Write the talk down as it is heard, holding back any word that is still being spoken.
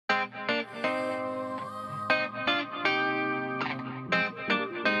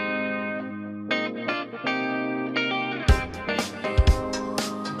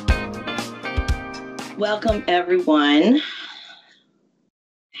Welcome, everyone.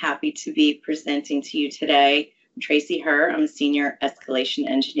 Happy to be presenting to you today. I'm Traci Herr. I'm a senior escalation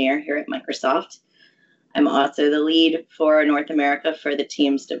engineer here at Microsoft. I'm also the lead for North America for the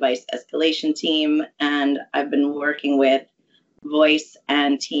Teams device escalation team, and I've been working with voice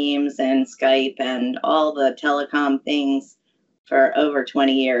and Teams and Skype and all the telecom things for over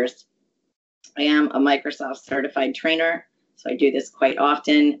 20 years. I am a Microsoft certified trainer, so I do this quite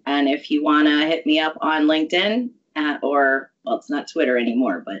often. And if you want to hit me up on LinkedIn or, well, it's not Twitter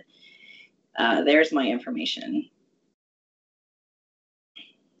anymore, but there's my information.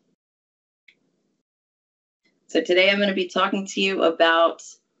 So today I'm going to be talking to you about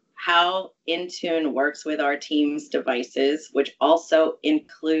how Intune works with our Teams devices, which also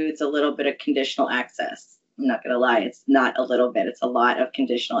includes a little bit of conditional access. I'm not going to lie, it's not a little bit, it's a lot of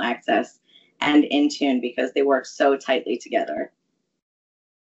conditional access and Intune because they work so tightly together.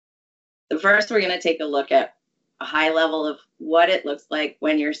 So first, we're going to take a look at a high level of what it looks like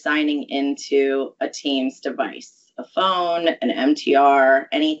when you're signing into a Teams device, a phone, an MTR,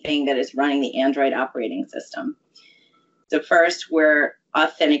 anything that is running the Android operating system. So first, we're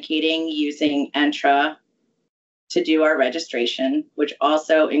authenticating using Entra to do our registration, which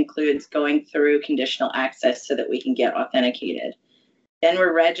also includes going through conditional access so that we can get authenticated. Then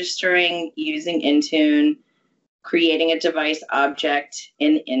we're registering using Intune, creating a device object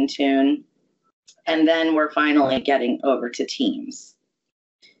in Intune, and then we're finally getting over to Teams.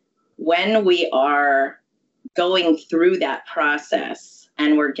 When we are going through that process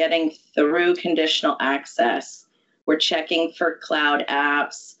and we're getting through conditional access, we're checking for cloud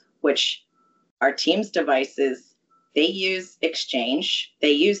apps, which are Teams devices. They use Exchange, they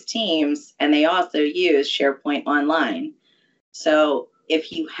use Teams, and they also use SharePoint Online. So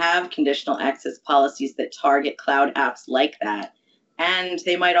if you have conditional access policies that target cloud apps like that, and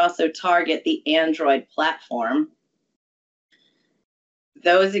they might also target the Android platform,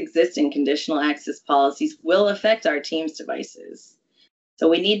 those existing conditional access policies will affect our Teams devices. So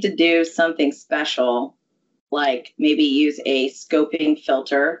we need to do something special, like maybe use a scoping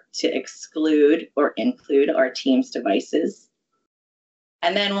filter to exclude or include our Teams devices.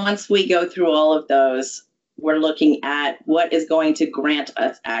 And then once we go through all of those, we're looking at what is going to grant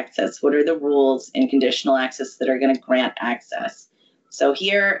us access. What are the rules in conditional access that are going to grant access? So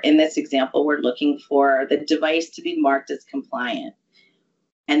here in this example, we're looking for the device to be marked as compliant.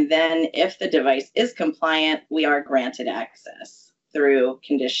 And then if the device is compliant, we are granted access through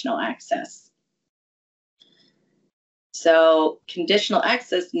conditional access. So conditional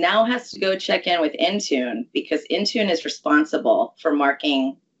access now has to go check in with Intune because Intune is responsible for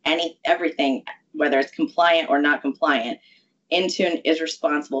marking everything, whether it's compliant or not compliant. Intune is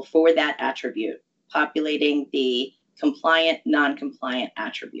responsible for that attribute, populating the compliant, non-compliant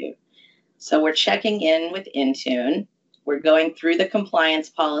attribute. So we're checking in with Intune. We're going through the compliance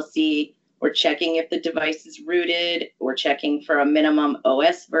policy. We're checking if the device is rooted. We're checking for a minimum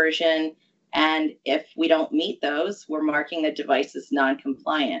OS version. And if we don't meet those, we're marking the device as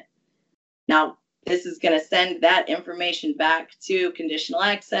non-compliant. Now, this is going to send that information back to conditional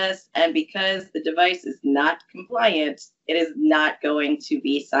access. And because the device is not compliant, it is not going to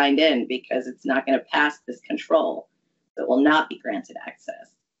be signed in because it's not going to pass this control. So it will not be granted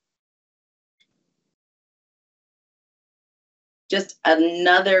access. Just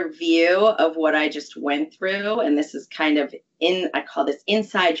another view of what I just went through. And this is kind of I call this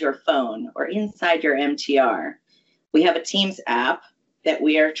inside your phone or inside your MTR. We have a Teams app that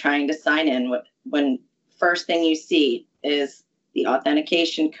we are trying to sign in with. When first thing you see is the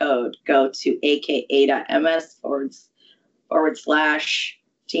authentication code, go to aka.ms/Teams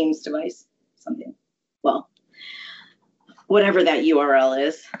device, something. Well, whatever that URL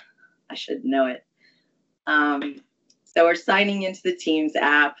is, I should know it. So we're signing into the Teams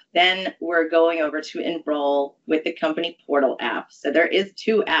app. Then we're going over to enroll with the company portal app. So there is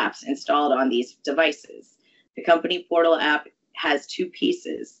 2 apps installed on these devices. The company portal app has 2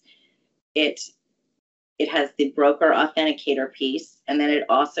 pieces. It has the broker authenticator piece, and then it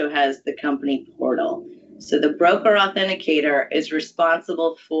also has the company portal. So the broker authenticator is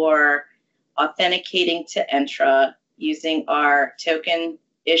responsible for authenticating to Entra using our token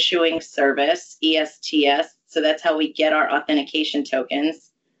issuing service, ESTS. So that's how we get our authentication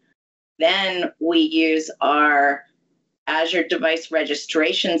tokens. Then we use our Azure device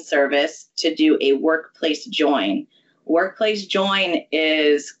registration service to do a workplace join. Workplace join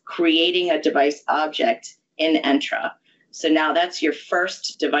is creating a device object in Entra. So now that's your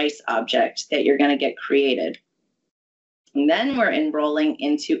first device object that you're going to get created. And then we're enrolling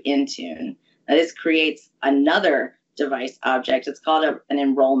into Intune. Now this creates another device object. It's called an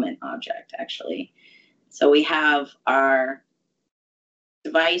enrollment object, actually. So we have our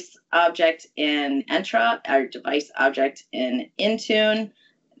device object in Entra, our device object in Intune.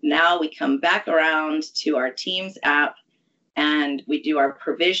 Now we come back around to our Teams app and we do our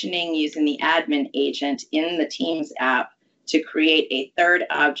provisioning using the admin agent in the Teams app to create a third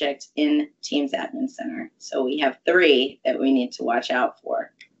object in Teams Admin Center. So we have 3 that we need to watch out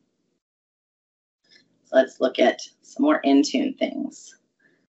for. So let's look at some more Intune things.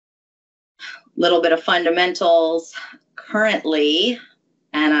 Little bit of fundamentals currently,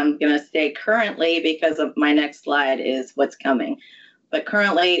 and I'm going to say currently because of my next slide is what's coming. But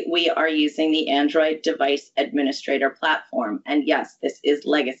currently, we are using the Android Device Administrator platform. And yes, this is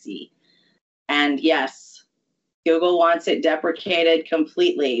legacy. And yes, Google wants it deprecated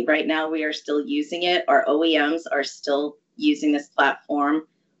completely. Right now, we are still using it. Our OEMs are still using this platform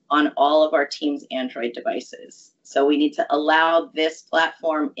on all of our Teams Android devices. So we need to allow this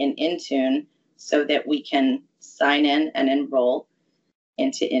platform in Intune so that we can sign in and enroll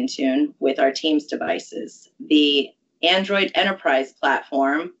into Intune with our Teams devices. The Android Enterprise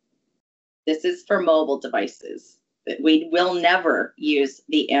platform, this is for mobile devices. We will never use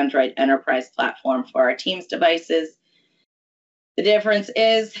the Android Enterprise platform for our Teams devices. The difference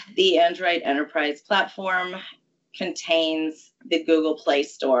is the Android Enterprise platform contains the Google Play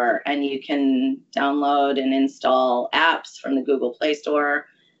Store, and you can download and install apps from the Google Play Store,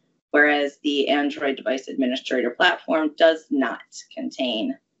 whereas the Android Device Administrator platform does not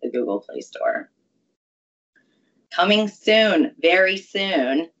contain the Google Play Store. Coming soon, very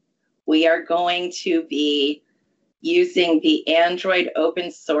soon, we are going to be using the Android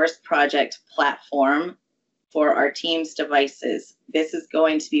open source project platform for our Teams devices. This is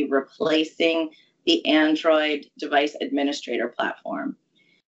going to be replacing the Android Device Administrator platform.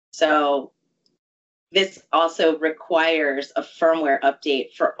 So this also requires a firmware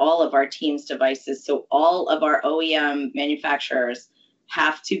update for all of our Teams devices. So all of our OEM manufacturers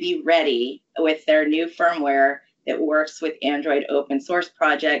have to be ready with their new firmware that works with Android open source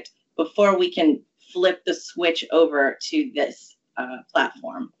project before we can flip the switch over to this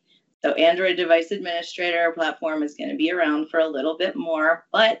platform. So Android Device Administrator platform is going to be around for a little bit more,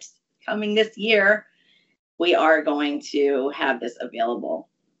 but coming this year, we are going to have this available.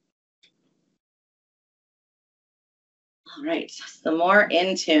 All right, some more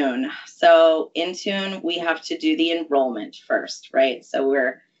Intune. So Intune, we have to do the enrollment first, right? So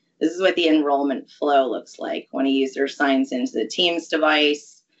this is what the enrollment flow looks like. When a user signs into the Teams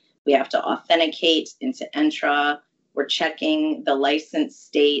device, we have to authenticate into Entra. We're checking the license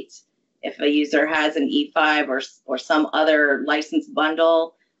state. If a user has an E5 or some other license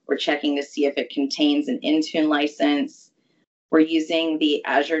bundle, we're checking to see if it contains an Intune license. We're using the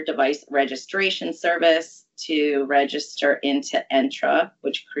Azure Device Registration Service to register into Entra,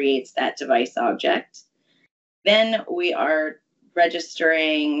 which creates that device object. Then we are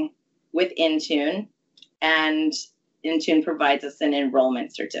registering with Intune, and Intune provides us an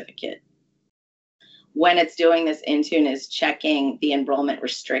enrollment certificate. When it's doing this, Intune is checking the enrollment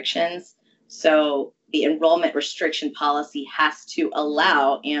restrictions. So the enrollment restriction policy has to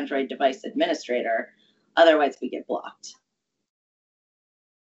allow Android Device Administrator, otherwise we get blocked.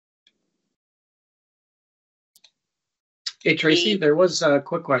 Hey, Tracy, there was a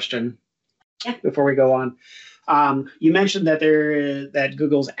quick question before we go on. You mentioned that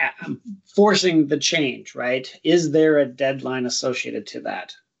Google's forcing the change, right? Is there a deadline associated to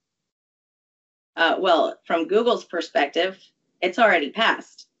that? Well, from Google's perspective, it's already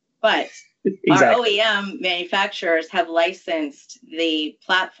passed, but Exactly. Our OEM manufacturers have licensed the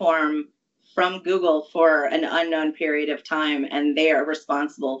platform from Google for an unknown period of time, and they are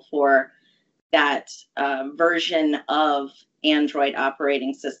responsible for that version of Android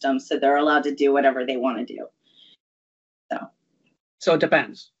operating system. So they're allowed to do whatever they want to do. So it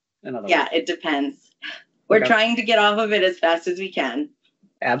depends. In other words. It depends. We're trying to get off of it as fast as we can.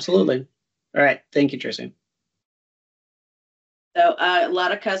 Absolutely. All right. Thank you, Tracy. So a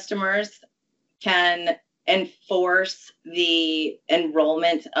lot of customers can enforce the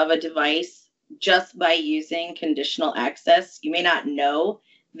enrollment of a device just by using conditional access. You may not know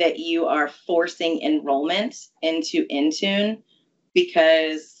that you are forcing enrollment into Intune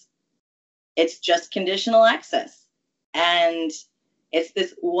because it's just conditional access. And it's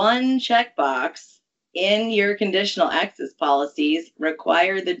this one checkbox in your conditional access policies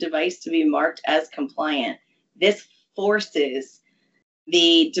require the device to be marked as compliant. This forces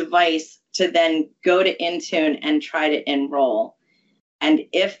the device to then go to Intune and try to enroll. And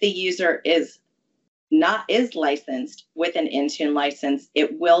if the user is licensed with an Intune license,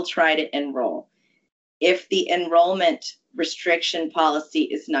 it will try to enroll. If the enrollment restriction policy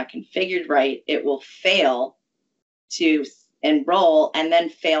is not configured right, it will fail to enroll and then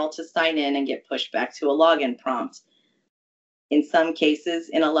fail to sign in and get pushed back to a login prompt. In some cases,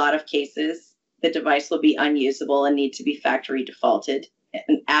 in a lot of cases, the device will be unusable and need to be factory defaulted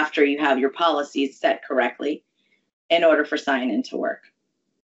after you have your policies set correctly in order for sign-in to work.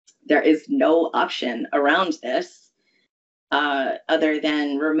 There is no option around this other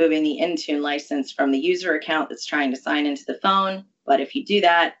than removing the Intune license from the user account that's trying to sign into the phone. But if you do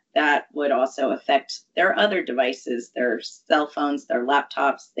that, that would also affect their other devices, their cell phones, their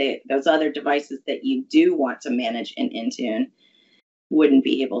laptops, those other devices that you do want to manage in Intune wouldn't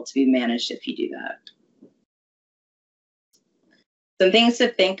be able to be managed if you do that. Some things to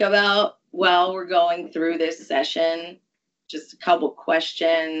think about while we're going through this session, just a couple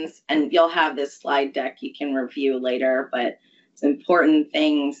questions, and you'll have this slide deck you can review later, but some important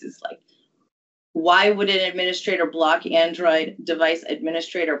things is like, why would an administrator block Android device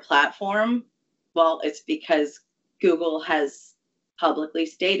administrator platform? Well, it's because Google has publicly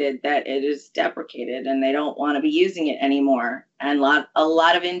stated that it is deprecated and they don't want to be using it anymore. And a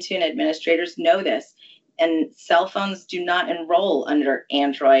lot of Intune administrators know this. And cell phones do not enroll under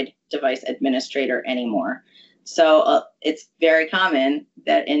Android device administrator anymore. So it's very common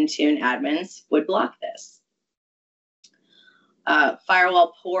that Intune admins would block this.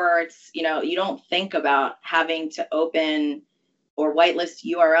 Firewall ports, you don't think about having to open or whitelist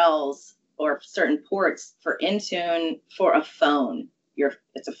URLs or certain ports for Intune for a phone.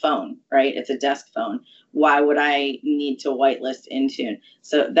 It's a phone, right? It's a desk phone. Why would I need to whitelist Intune?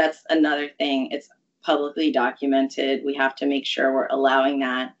 So that's another thing. It's publicly documented. We have to make sure we're allowing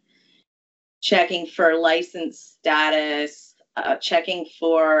that. Checking for license status, checking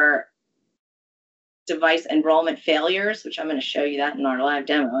for device enrollment failures, which I'm going to show you that in our live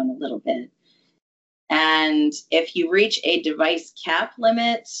demo in a little bit. And if you reach a device cap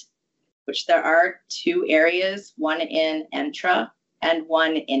limit, which there are 2 areas, one in Entra and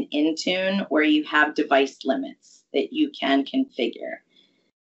one in Intune, where you have device limits that you can configure.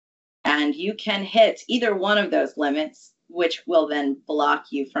 And you can hit either one of those limits, which will then block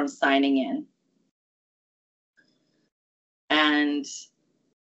you from signing in. And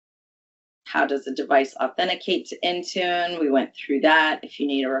how does a device authenticate to Intune? We went through that. If you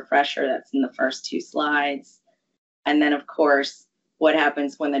need a refresher, that's in the first 2 slides. And then, of course, what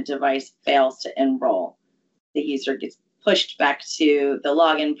happens when the device fails to enroll? The user gets pushed back to the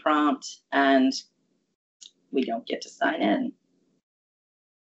login prompt and we don't get to sign in.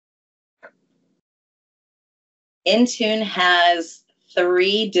 Intune has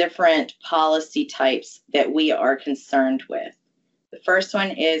 3 different policy types that we are concerned with. The first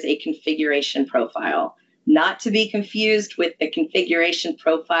one is a configuration profile, not to be confused with the configuration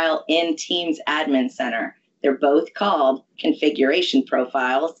profile in Teams Admin Center. They're both called configuration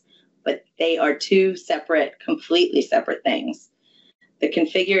profiles, but they are 2 separate, completely separate things. The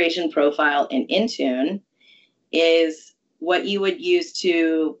configuration profile in Intune is what you would use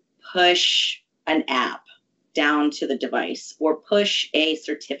to push an app down to the device or push a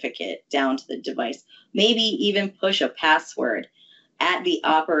certificate down to the device, maybe even push a password at the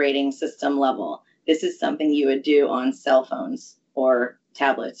operating system level. This is something you would do on cell phones or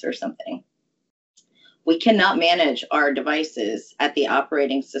tablets or something. We cannot manage our devices at the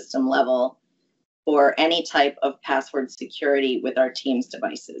operating system level for any type of password security with our Teams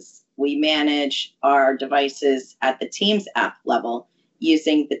devices. We manage our devices at the Teams app level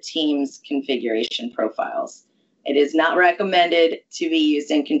using the Teams configuration profiles. It is not recommended to be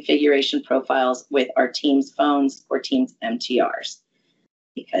using configuration profiles with our Teams phones or Teams MTRs,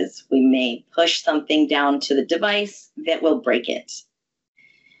 because we may push something down to the device that will break it.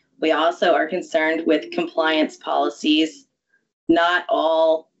 We also are concerned with compliance policies. Not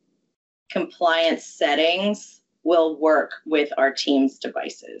all compliance settings will work with our Teams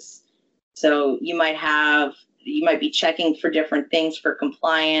devices. So you might be checking for different things for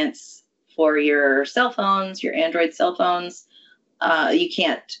compliance for your cell phones, your Android cell phones. You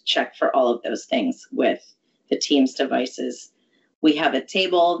can't check for all of those things with the Teams devices. We have a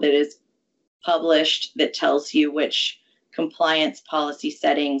table that is published that tells you which compliance policy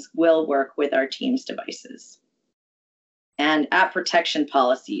settings will work with our Teams devices. And app protection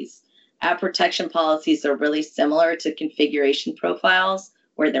policies. App protection policies are really similar to configuration profiles,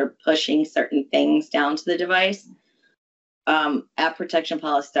 where they're pushing certain things down to the device. App protection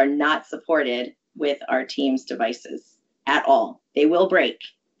policies are not supported with our Teams devices at all. They will break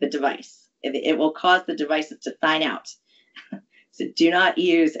the device. It will cause the devices to sign out. So do not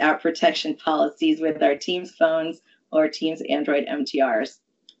use app protection policies with our Teams phones or Teams Android MTRs.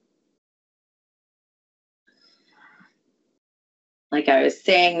 Like I was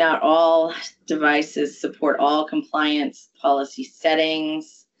saying, not all devices support all compliance policy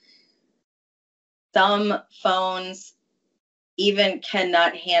settings. Some phones even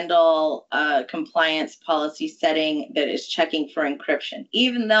cannot handle a compliance policy setting that is checking for encryption.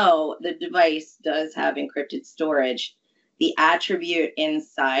 Even though the device does have encrypted storage, the attribute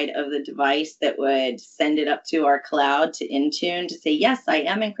inside of the device that would send it up to our cloud to Intune to say, yes, I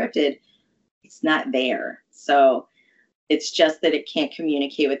am encrypted, it's not there. So it's just that it can't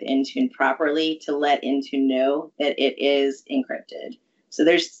communicate with Intune properly to let Intune know that it is encrypted. So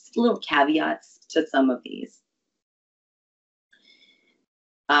there's little caveats to some of these.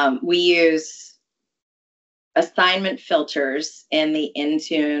 We use assignment filters in the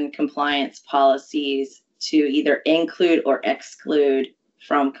Intune compliance policies to either include or exclude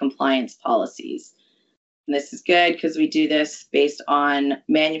from compliance policies. And this is good because we do this based on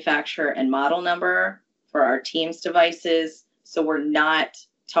manufacturer and model number for our Teams devices. So we're not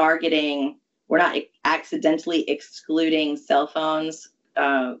accidentally excluding cell phones.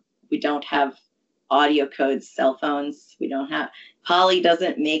 We don't have audio codes cell phones. Poly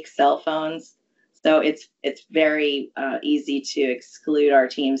doesn't make cell phones. So it's very easy to exclude our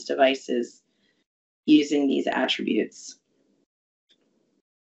Teams devices using these attributes.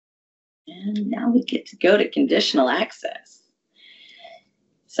 And now we get to go to conditional access.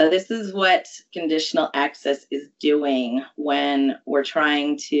 So this is what conditional access is doing when we're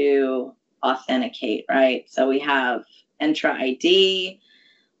trying to authenticate, right? So we have Entra ID,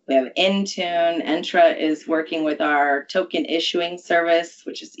 we have Intune. Entra is working with our token issuing service,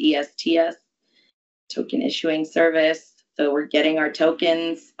 which is ESTS, token issuing service. So we're getting our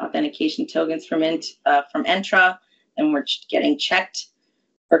tokens, authentication tokens from Entra, and we're getting checked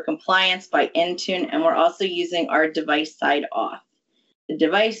for compliance by Intune, and we're also using our device side auth. The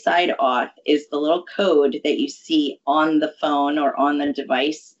device side auth is the little code that you see on the phone or on the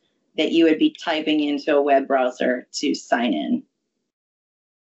device that you would be typing into a web browser to sign in.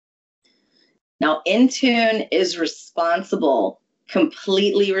 Now, Intune is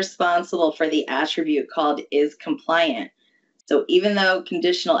completely responsible for the attribute called is compliant. So even though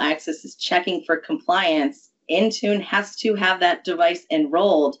conditional access is checking for compliance, Intune has to have that device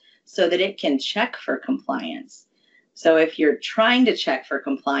enrolled so that it can check for compliance. So if you're trying to check for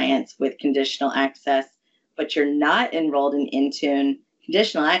compliance with conditional access, but you're not enrolled in Intune,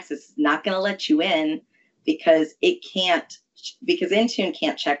 conditional access is not going to let you in because Intune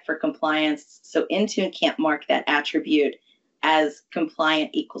can't check for compliance. So Intune can't mark that attribute as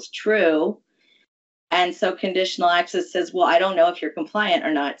compliant equals true. And so conditional access says, well, I don't know if you're compliant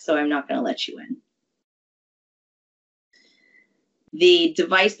or not, so I'm not going to let you in. The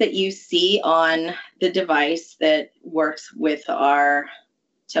device that you see on the device that works with our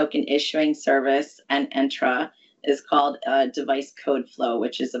token issuing service and Entra is called device code flow,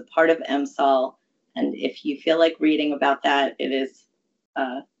 which is a part of MSOL. And if you feel like reading about that, it is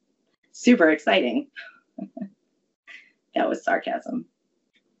super exciting. That was sarcasm.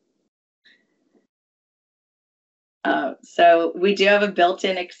 So we do have a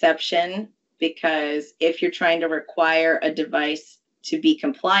built-in exception because if you're trying to require a device to be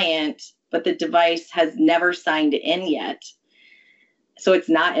compliant, but the device has never signed in yet, so it's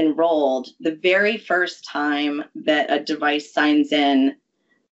not enrolled, the very first time that a device signs in,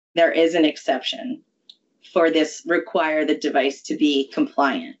 there is an exception for this require the device to be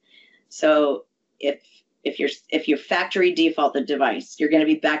compliant. So if you factory default the device, you're going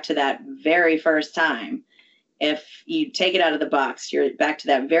to be back to that very first time. If you take it out of the box, you're back to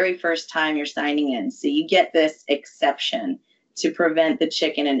that very first time you're signing in. So you get this exception to prevent the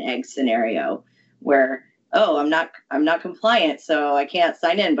chicken and egg scenario where, oh, I'm not compliant, so I can't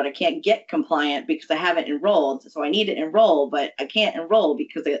sign in, but I can't get compliant because I haven't enrolled. So I need to enroll, but I can't enroll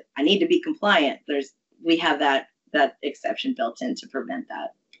because I need to be compliant. We have that exception built in to prevent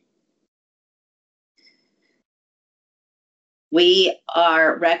that. We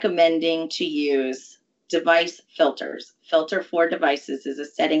are recommending to use device filters. Filter for devices is a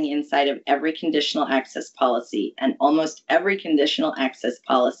setting inside of every conditional access policy, and almost every conditional access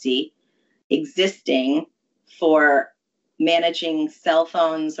policy existing for managing cell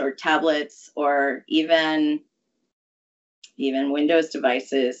phones or tablets or even Windows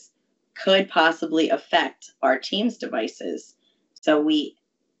devices could possibly affect our Teams devices. So we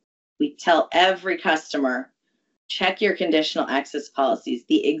tell every customer, check your conditional access policies,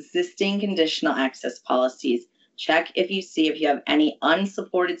 the existing conditional access policies. Check if you have any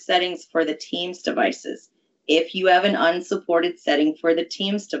unsupported settings for the Teams devices. If you have an unsupported setting for the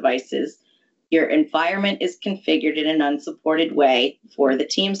Teams devices, your environment is configured in an unsupported way for the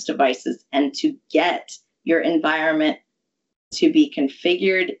Teams devices. And to get your environment to be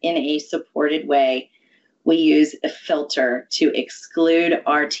configured in a supported way, we use a filter to exclude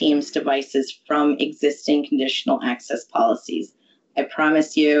our team's devices from existing conditional access policies. I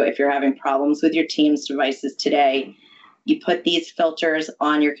promise you, if you're having problems with your team's devices today, you put these filters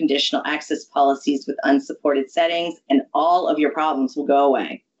on your conditional access policies with unsupported settings, and all of your problems will go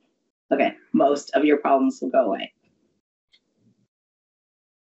away. Okay, most of your problems will go away.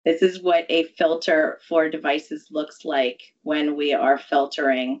 This is what a filter for devices looks like when we are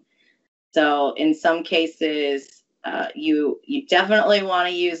filtering. So in some cases, you definitely want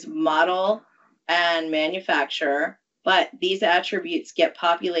to use model and manufacturer, but these attributes get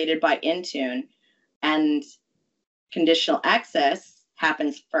populated by Intune, and conditional access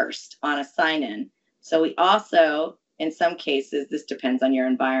happens first on a sign-in. So we also, in some cases, this depends on your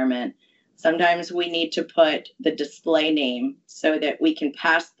environment, sometimes we need to put the display name so that we can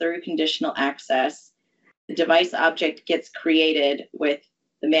pass through conditional access. The device object gets created with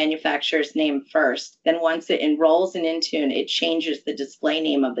the manufacturer's name first. Then once it enrolls in Intune, it changes the display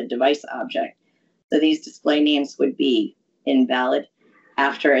name of the device object. So these display names would be invalid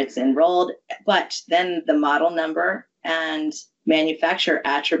after it's enrolled, but then the model number and manufacturer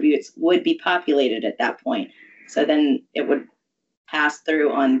attributes would be populated at that point. So then it would pass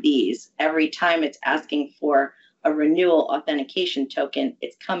through on these. Every time it's asking for a renewal authentication token,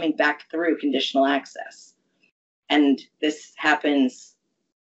 it's coming back through conditional access. And this happens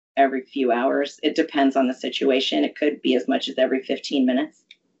every few hours. It depends on the situation. It could be as much as every 15 minutes.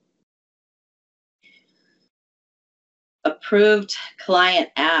 Approved client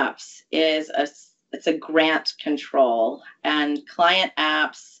apps is it's a grant control, and client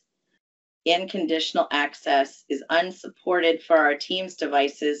apps in conditional access is unsupported for our team's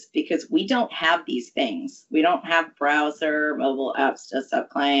devices because we don't have these things. We don't have browser, mobile apps, desktop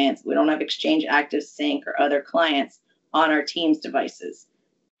clients. We don't have Exchange Active Sync or other clients on our team's devices.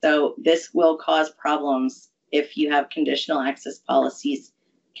 So this will cause problems if you have conditional access policies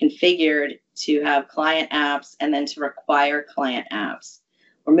configured to have client apps and then to require client apps.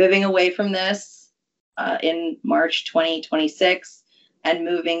 We're moving away from this in March 2026 and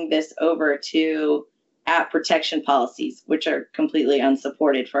moving this over to app protection policies, which are completely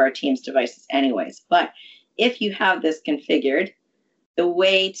unsupported for our team's devices anyways. But if you have this configured, the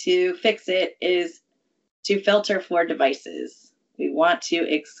way to fix it is to filter for devices. We want to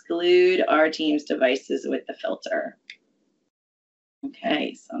exclude our team's devices with the filter.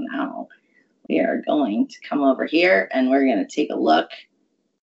 Okay, so now we are going to come over here and we're going to take a look.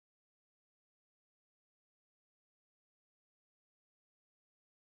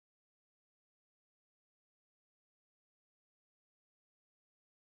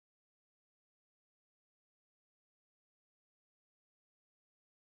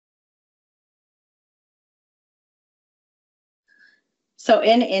 So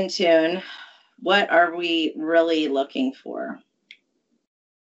in Intune, what are we really looking for?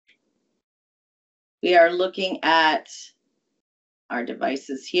 We are looking at our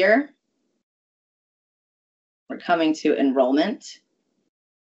devices here. We're coming to enrollment,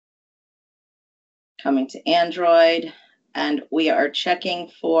 coming to Android, and we are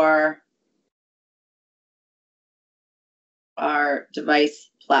checking for our device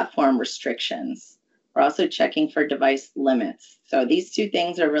platform restrictions. We're also checking for device limits. So these two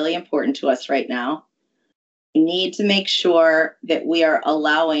things are really important to us right now. We need to make sure that we are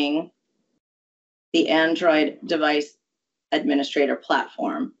allowing the Android device administrator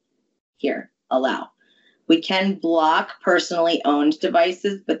platform here, allow. We can block personally owned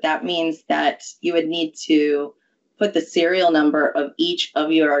devices, but that means that you would need to put the serial number of each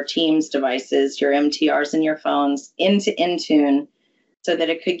of your team's devices, your MTRs and your phones, into Intune so that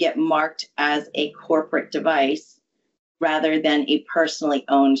it could get marked as a corporate device rather than a personally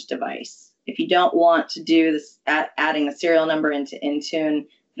owned device. If you don't want to do this, adding a serial number into Intune,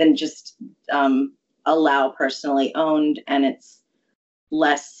 then just allow personally owned, and it's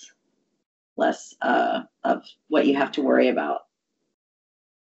less of what you have to worry about.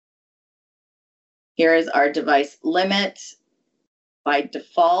 Here is our device limit. By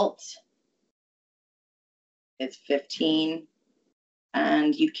default, it's 15,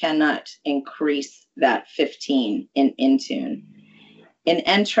 and you cannot increase that 15 in Intune. In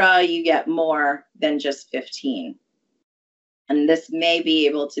Entra, you get more than just 15. And this may be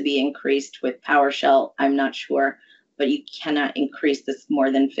able to be increased with PowerShell, I'm not sure, but you cannot increase this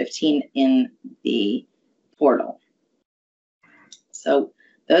more than 15 in the portal. So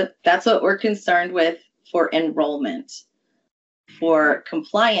that's what we're concerned with for enrollment. For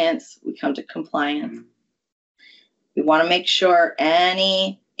compliance, we come to compliance. We want to make sure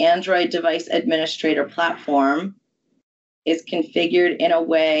any Android device administrator platform is configured in a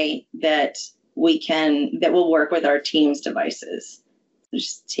way that that will work with our team's devices.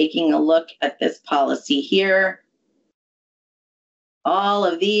 Just taking a look at this policy here. All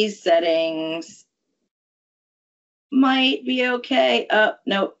of these settings might be okay. Oh,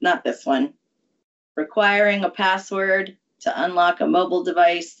 nope, not this one. Requiring a password to unlock a mobile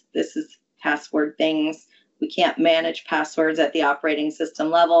device. This is password things. We can't manage passwords at the operating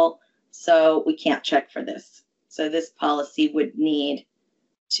system level, so we can't check for this. So this policy would need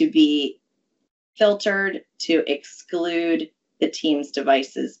to be filtered to exclude the team's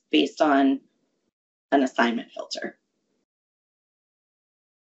devices based on an assignment filter.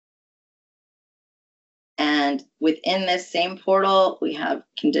 And within this same portal, we have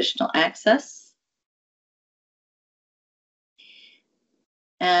conditional access.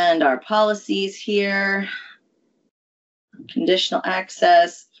 And our policies here, conditional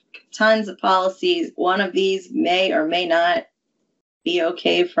access, tons of policies. One of these may or may not be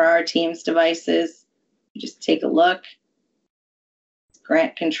okay for our team's devices. Just take a look.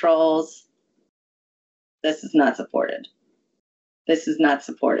 Grant controls. This is not supported. This is not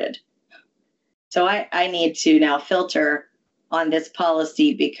supported. So I need to now filter on this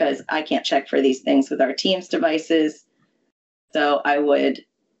policy because I can't check for these things with our team's devices. So I would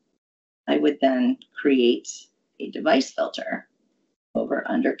then create a device filter over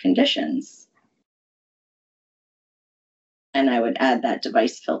under conditions. And I would add that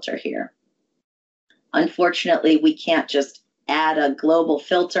device filter here. Unfortunately, we can't just add a global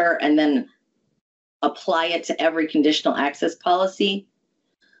filter and then apply it to every conditional access policy.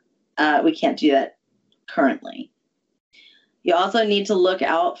 We can't do that currently. You also need to look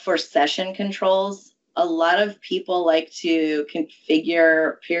out for session controls. A lot of people like to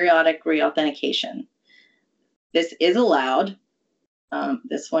configure periodic reauthentication. This is allowed.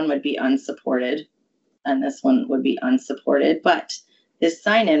 This one would be unsupported, and this one would be unsupported, but this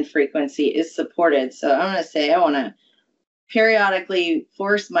sign-in frequency is supported. So I'm going to say I want to periodically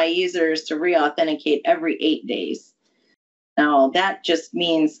force my users to reauthenticate every 8 days. Now, that just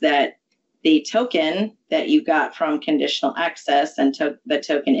means that the token that you got from conditional access and the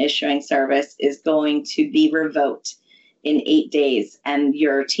token issuing service is going to be revoked in 8 days, and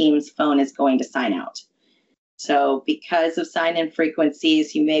your team's phone is going to sign out. So because of sign-in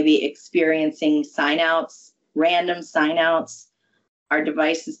frequencies, you may be experiencing sign-outs, random sign-outs. Our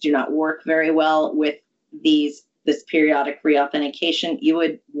devices do not work very well with this periodic reauthentication. You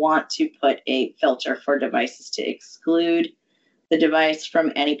would want to put a filter for devices to exclude the device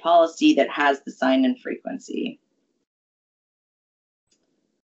from any policy that has the sign-in frequency.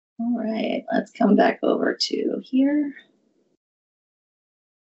 All right, let's come back over to here.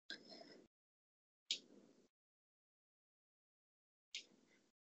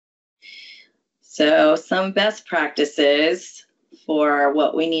 So some best practices for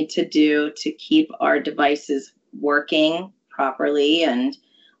what we need to do to keep our devices working properly and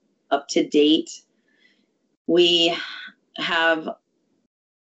up to date. We have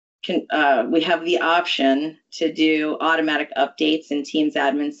the option to do automatic updates in Teams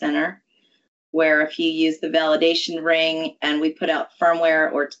Admin Center, where if you use the validation ring and we put out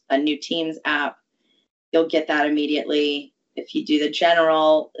firmware or a new Teams app, you'll get that immediately. If you do the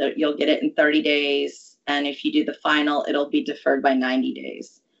general, you'll get it in 30 days. And if you do the final, it'll be deferred by 90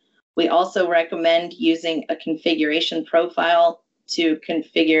 days. We also recommend using a configuration profile to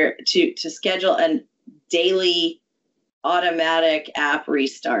schedule a daily automatic app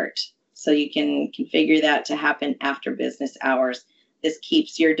restart. So you can configure that to happen after business hours. This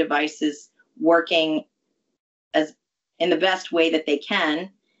keeps your devices working as in the best way that they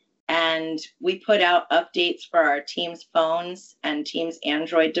can. And we put out updates for our Teams phones and Teams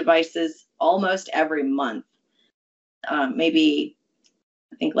Android devices almost every month. Maybe,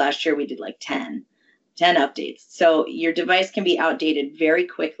 I think last year we did like 10 updates. So your device can be outdated very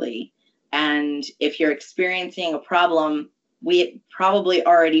quickly. And if you're experiencing a problem, we probably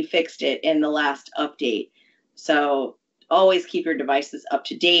already fixed it in the last update. So always keep your devices up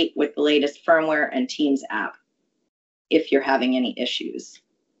to date with the latest firmware and Teams app if you're having any issues.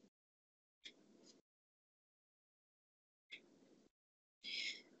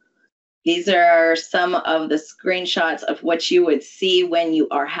 These are some of the screenshots of what you would see when you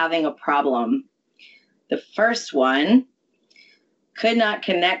are having a problem. The first one, could not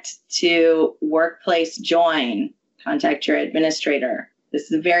connect to workplace join. Contact your administrator. This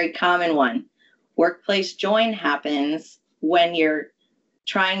is a very common one. Workplace join happens when you're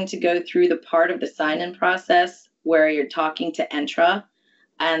trying to go through the part of the sign-in process where you're talking to Entra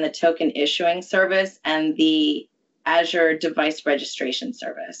and the token issuing service and the Azure device registration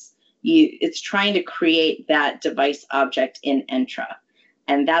service. it's trying to create that device object in Entra.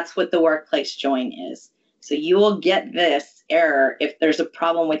 And that's what the workplace join is. So you will get this error if there's a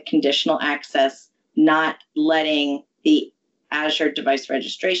problem with conditional access, not letting the Azure Device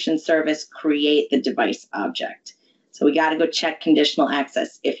Registration Service create the device object. So we got to go check conditional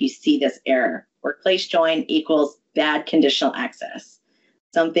access if you see this error. Workplace join equals bad conditional access.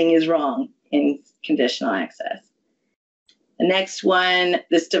 Something is wrong in conditional access. The next one,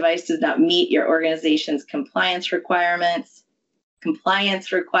 this device does not meet your organization's compliance requirements.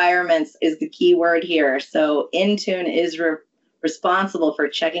 Compliance requirements is the key word here. So Intune is responsible for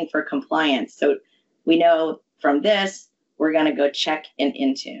checking for compliance. So we know from this, we're going to go check in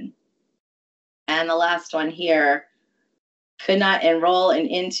Intune. And the last one here, could not enroll in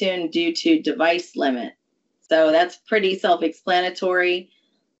Intune due to device limit. So that's pretty self-explanatory.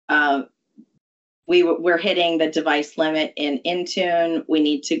 We're hitting the device limit in Intune. We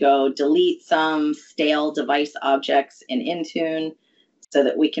need to go delete some stale device objects in Intune so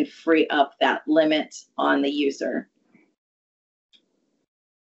that we can free up that limit on the user.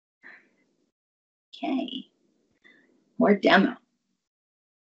 Okay, more demo.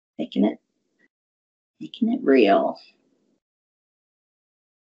 Making it real.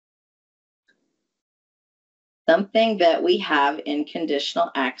 Something that we have in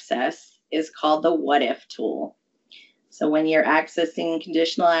conditional access is called the what if tool. So when you're accessing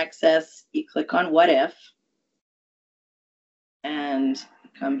conditional access, you click on what if and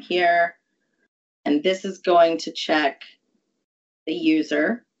come here. And this is going to check the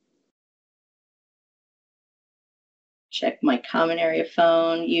user. Check my common area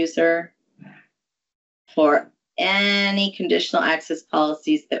phone user for any conditional access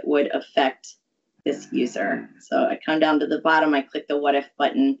policies that would affect this user. So I come down to the bottom, I click the what if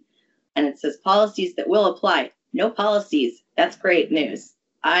button, and it says policies that will apply. No policies. That's great news.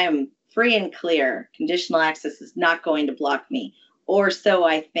 I am free and clear. Conditional access is not going to block me, or so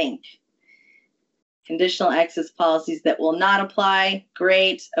I think. Conditional access policies that will not apply.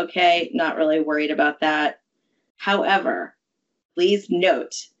 Great. Okay. Not really worried about that. However, please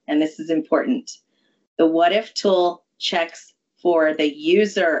note, and this is important, the what if tool checks for the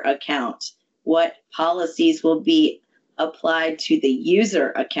user account. What policies will be applied to the user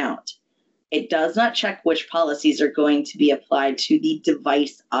account. It does not check which policies are going to be applied to the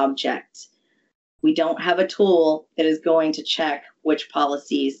device object. We don't have a tool that is going to check which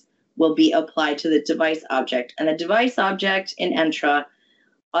policies will be applied to the device object. And the device object in Entra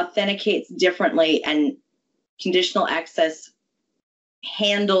authenticates differently, and conditional access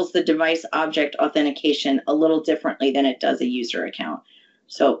handles the device object authentication a little differently than it does a user account.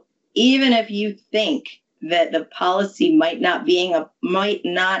 So even if you think that the policy might not be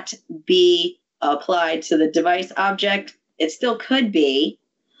applied to the device object, it still could be,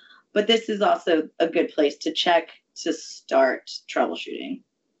 but this is also a good place to check to start troubleshooting.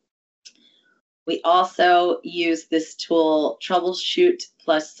 We also use this tool, Troubleshoot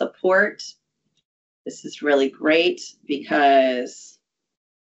plus Support. This is really great because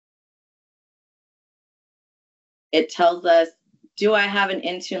it tells us, do I have an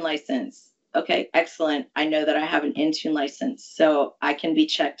Intune license? Okay, excellent. I know that I have an Intune license, so I can be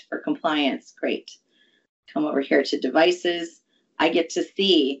checked for compliance. Great. Come over here to devices. I get to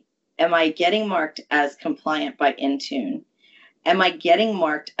see, am I getting marked as compliant by Intune? Am I getting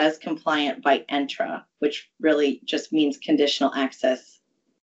marked as compliant by Entra, which really just means conditional access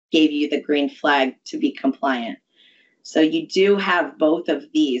gave you the green flag to be compliant. So you do have both of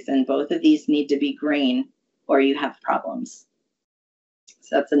these, and both of these need to be green or you have problems.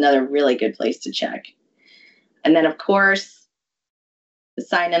 So that's another really good place to check. And then, of course, the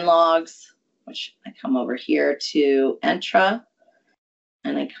sign-in logs, which I come over here to Entra,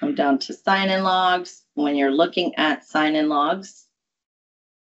 and I come down to sign-in logs. When you're looking at sign-in logs,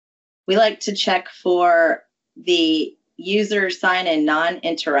 we like to check for the user sign-in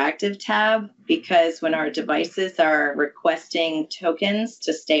non-interactive tab, because when our devices are requesting tokens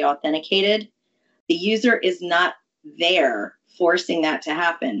to stay authenticated, the user is not there forcing that to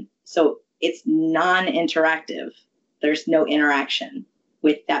happen. So it's non-interactive. There's no interaction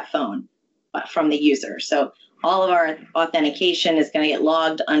with that phone from the user. So all of our authentication is going to get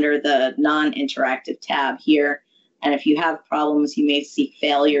logged under the non-interactive tab here. And if you have problems, you may see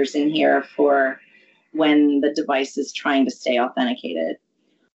failures in here for when the device is trying to stay authenticated.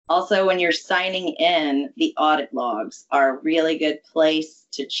 Also, when you're signing in, the audit logs are a really good place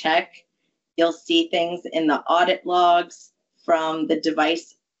to check. You'll see things in the audit logs from the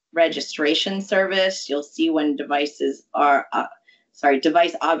device registration service. You'll see when device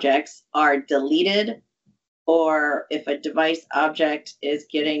objects are deleted or if a device object is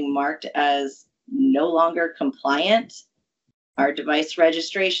getting marked as no longer compliant, our device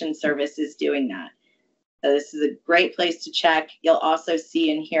registration service is doing that. So this is a great place to check. You'll also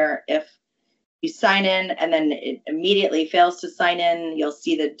see in here if you sign in and then it immediately fails to sign in, you'll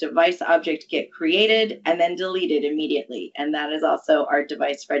see the device object get created and then deleted immediately. And that is also our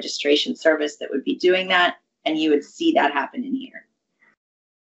device registration service that would be doing that. And you would see that happen in here.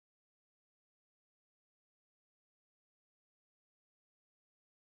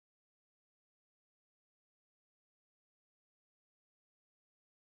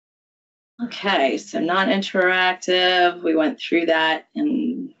 Okay, so non-interactive, we went through that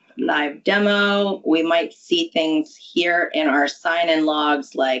in live demo. We might see things here in our sign-in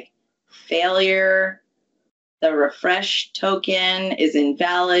logs like failure, the refresh token is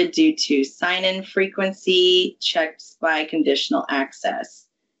invalid due to sign-in frequency checked by conditional access.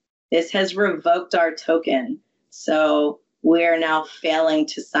 This has revoked our token, so we're now failing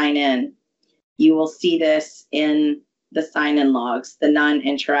to sign in. You will see this in the sign-in logs, the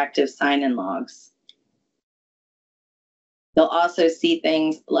non-interactive sign-in logs. You'll also see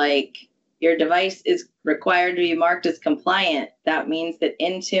things like your device is required to be marked as compliant. That means that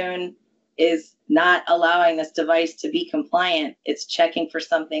Intune is not allowing this device to be compliant. It's checking for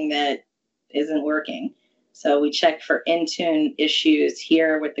something that isn't working. So we check for Intune issues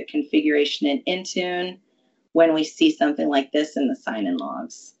here with the configuration in Intune when we see something like this in the sign-in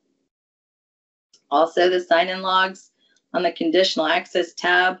logs. Also, the sign-in logs on the conditional access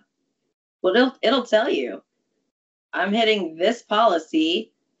tab, well, it'll tell you, I'm hitting this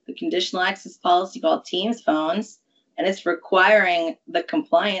policy, the conditional access policy called Teams Phones, and it's requiring the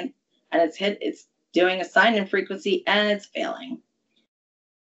compliant, and it's doing a sign-in frequency, and it's failing.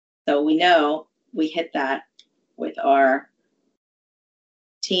 So we know we hit that with our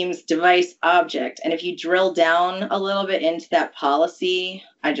Teams device object. And if you drill down a little bit into that policy,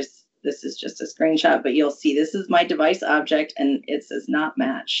 this is just a screenshot, but you'll see this is my device object and it says not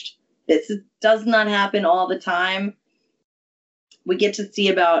matched. Does not happen all the time. We get to see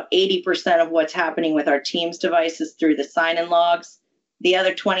about 80% of what's happening with our Teams devices through the sign-in logs. The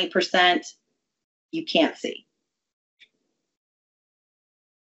other 20% you can't see.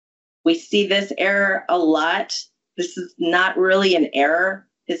 We see this error a lot. This is not really an error.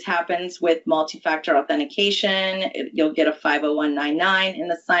 This happens with multi-factor authentication. You'll get a 50199 in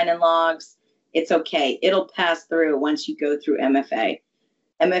the sign-in logs. It's okay. It'll pass through once you go through MFA.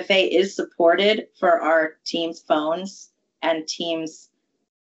 MFA is supported for our Teams phones and Teams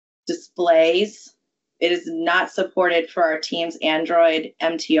displays. It is not supported for our Teams Android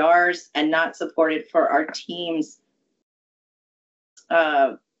MTRs and not supported for our Teams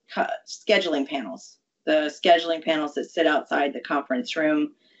scheduling panels. The scheduling panels that sit outside the conference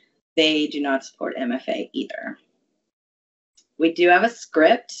room, they do not support MFA either. We do have a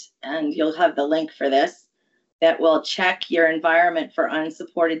script, and you'll have the link for this, that will check your environment for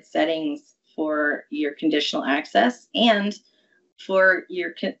unsupported settings for your conditional access and for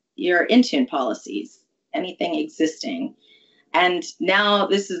your Intune policies, anything existing. And now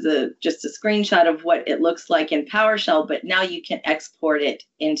this is just a screenshot of what it looks like in PowerShell, but now you can export it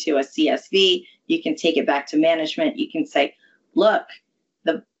into a CSV. You can take it back to management. You can say, look,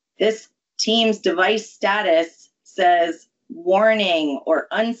 this Teams device status says warning or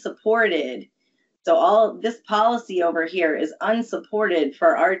unsupported. So all this policy over here is unsupported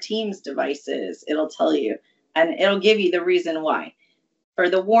for our Teams devices. It'll tell you, and it'll give you the reason why. For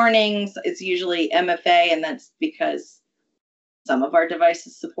the warnings, it's usually MFA, and that's because some of our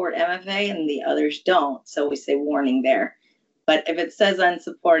devices support MFA and the others don't. So we say warning there. But if it says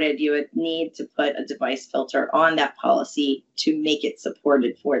unsupported, you would need to put a device filter on that policy to make it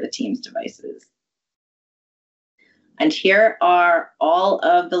supported for the Teams devices. And here are all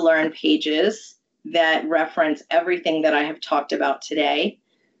of the Learn pages that reference everything that I have talked about today.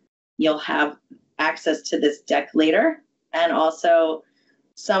 You'll have access to this deck later, and also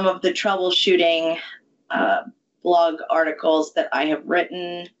some of the troubleshooting blog articles that I have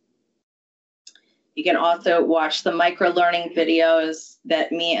written. You can also watch the micro-learning videos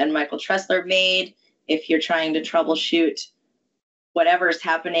that me and Michael Tressler made if you're trying to troubleshoot whatever's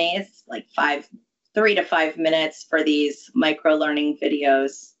happening. It's like 3 to 5 minutes for these micro-learning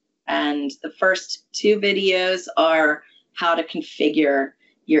videos. And the first 2 videos are how to configure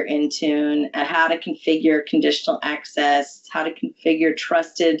your Intune, how to configure conditional access, how to configure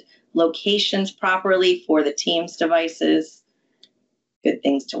trusted locations properly for the Teams devices. Good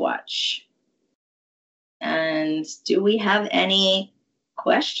things to watch. And do we have any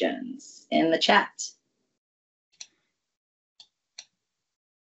questions in the chat?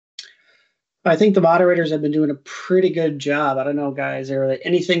 I think the moderators have been doing a pretty good job. I don't know, guys, are there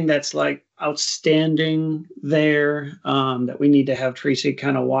anything that's like outstanding there that we need to have Traci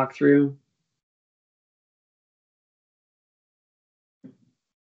kind of walk through?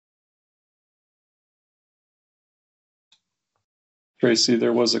 Traci,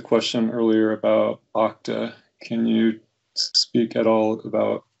 there was a question earlier about Okta. Can you speak at all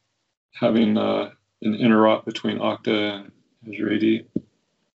about having an interop between Okta and Azure AD?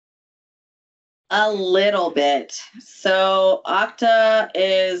 A little bit. So Okta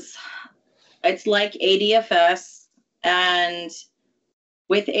it's like ADFS, and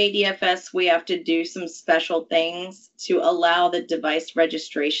with ADFS, we have to do some special things to allow the device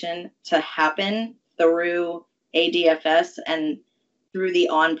registration to happen through ADFS and through the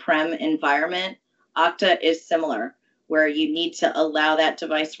on-prem environment. Okta is similar, where you need to allow that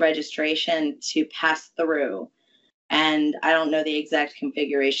device registration to pass through. And I don't know the exact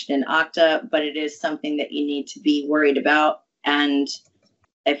configuration in Okta, but it is something that you need to be worried about. And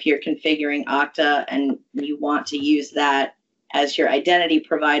if you're configuring Okta and you want to use that as your identity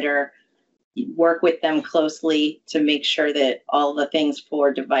provider, work with them closely to make sure that all the things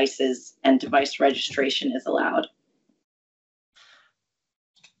for devices and device registration is allowed.